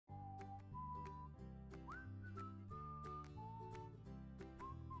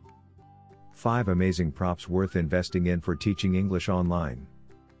5 amazing props worth investing in for teaching English online.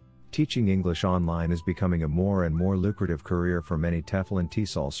 Teaching English online is becoming a more and more lucrative career for many TEFL and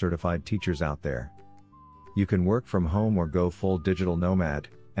TESOL certified teachers out there. You can work from home or go full digital nomad,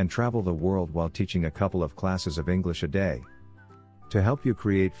 and travel the world while teaching a couple of classes of English a day. To help you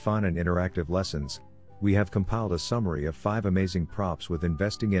create fun and interactive lessons, we have compiled a summary of 5 amazing props with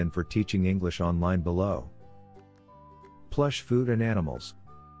investing in for teaching English online below. Plush food and animals.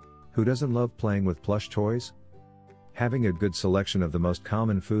 Who doesn't love playing with plush toys? Having a good selection of the most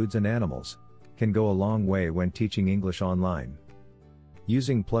common foods and animals can go a long way when teaching English online.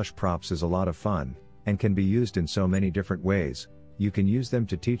 Using plush props is a lot of fun, and can be used in so many different ways. You can use them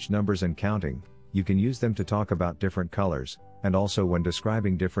to teach numbers and counting, you can use them to talk about different colors, and also when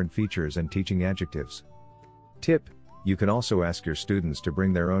describing different features and teaching adjectives. Tip: you can also ask your students to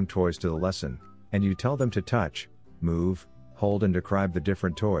bring their own toys to the lesson, and you tell them to touch, move, hold and describe the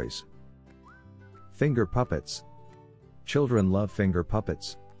different toys. Finger puppets. Children love finger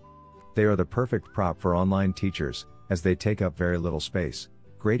puppets. They are the perfect prop for online teachers, as they take up very little space.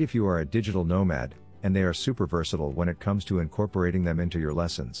 Great if you are a digital nomad, and they are super versatile when it comes to incorporating them into your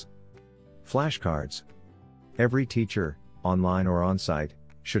lessons. Flashcards. Every teacher, online or on-site,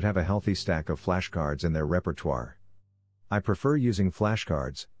 should have a healthy stack of flashcards in their repertoire. I prefer using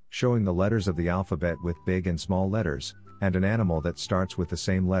flashcards, showing the letters of the alphabet with big and small letters, and an animal that starts with the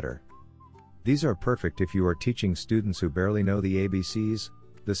same letter. These are perfect if you are teaching students who barely know the ABCs.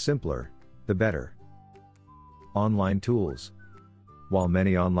 The simpler, the better. Online tools. While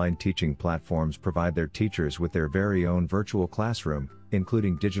many online teaching platforms provide their teachers with their very own virtual classroom,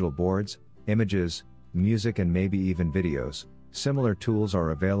 including digital boards, images, music and maybe even videos, similar tools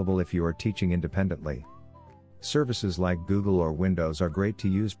are available if you are teaching independently. Services like Google or Windows are great to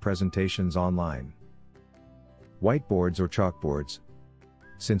use presentations online. Whiteboards or chalkboards.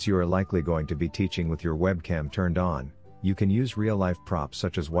 Since you are likely going to be teaching with your webcam turned on, you can use real-life props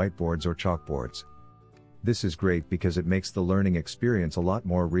such as whiteboards or chalkboards. This is great because it makes the learning experience a lot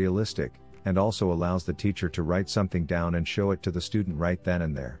more realistic, and also allows the teacher to write something down and show it to the student right then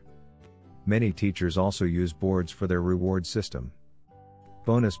and there. Many teachers also use boards for their reward system.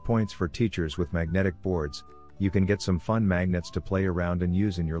 Bonus points for teachers with magnetic boards. You can get some fun magnets to play around and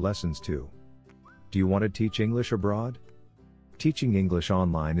use in your lessons too. Do you want to teach English abroad? Teaching English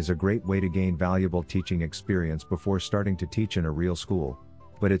online is a great way to gain valuable teaching experience before starting to teach in a real school,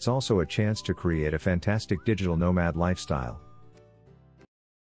 but it's also a chance to create a fantastic digital nomad lifestyle.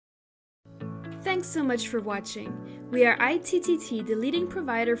 Thanks so much for watching. We are ITTT, the leading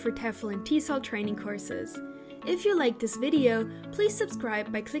provider for TEFL and TESOL training courses. If you liked this video, please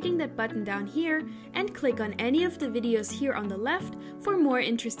subscribe by clicking that button down here and click on any of the videos here on the left for more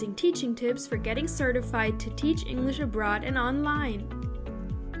interesting teaching tips for getting certified to teach English abroad and online.